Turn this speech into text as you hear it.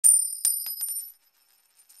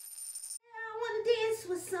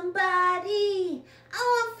somebody. I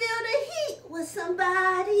want to feel the heat with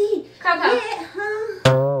somebody. Coco. Yeah,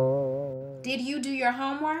 huh? Did you do your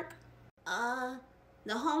homework?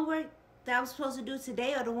 The homework that I was supposed to do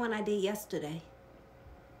today or the one I did yesterday?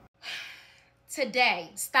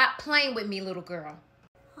 Today. Stop playing with me, little girl.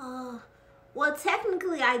 Well,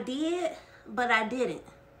 technically I did, but I didn't.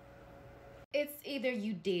 It's either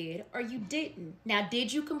you did or you didn't. Now,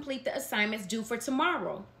 did you complete the assignments due for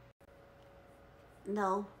tomorrow?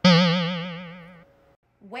 No.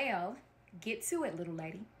 Well, get to it, little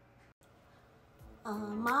lady.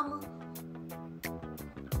 Mama?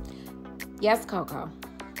 Yes, Coco.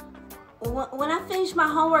 When I finish my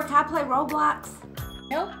homework, can I play Roblox?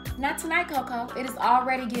 Nope, not tonight, Coco. It is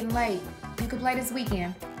already getting late. You can play this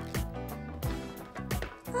weekend.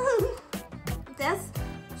 That's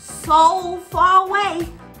so far away.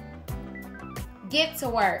 Get to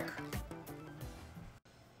work.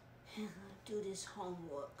 Do this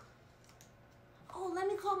homework. Oh, let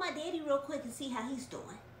me call my daddy real quick and see how he's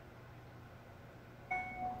doing.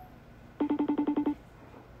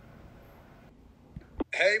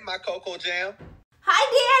 Hey, my Coco Jam. Hi,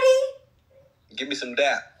 Daddy. Give me some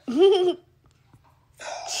dap.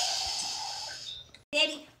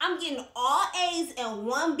 Daddy, I'm getting all A's and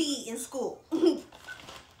 1 B in school.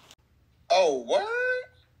 Oh, what?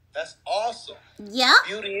 That's awesome. Yep.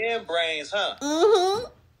 Beauty and brains, huh? Mm-hmm.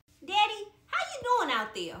 Daddy, how you doing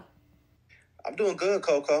out there? I'm doing good,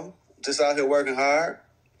 Coco. Just out here working hard.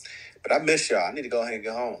 But I miss y'all. I need to go ahead and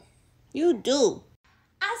get home. You do.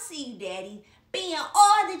 I see you, Daddy. Being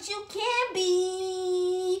all that you can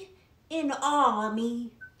be in the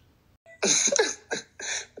army.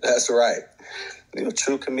 That's right. You're a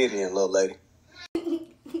true comedian, little lady.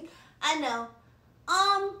 I know.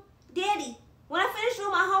 Daddy, when I finish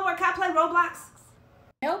doing my homework, can I play Roblox?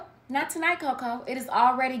 Nope, not tonight, Coco. It is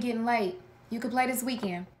already getting late. You can play this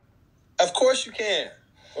weekend. Of course you can.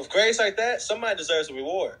 With grades like that, somebody deserves a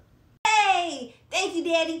reward. Hey, thank you,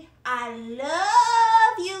 Daddy. I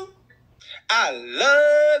love you. I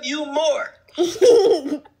love you more.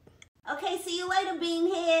 Okay, see you later,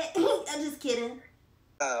 Beanhead. I'm just kidding.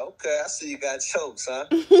 Okay, I see you got jokes, huh?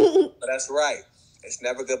 But that's right. It's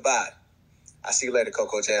never goodbye. I'll see you later,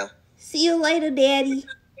 Coco Jam. See you later, Daddy.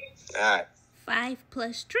 All right. 5 +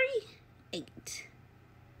 3, 8.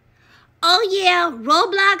 Oh, yeah,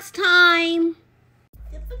 Roblox time.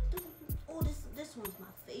 Oh, this one's my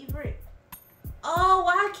favorite. Oh,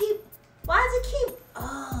 why does it keep,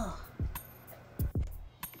 oh.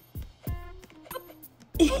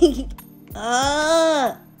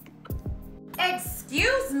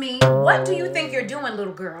 Excuse me, what do you think you're doing,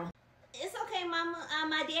 little girl? It's okay, Mama.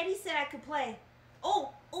 My daddy said I could play.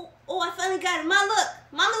 Oh, I finally got it. Mama,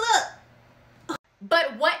 look.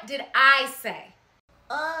 But what did I say?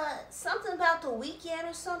 Something about the weekend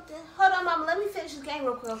or something. Hold on, Mama. Let me finish this game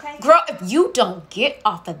real quick, okay? Girl, if you don't get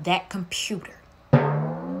off of that computer.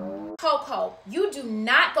 Coco, you do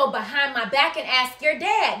not go behind my back and ask your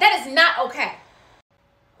dad. That is not okay.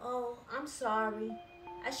 Oh, I'm sorry.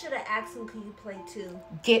 I should have asked him, could you play too?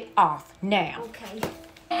 Get off now. Okay.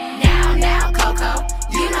 Now, Coco,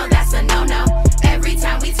 you know that's a no-no. Every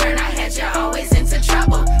time we turn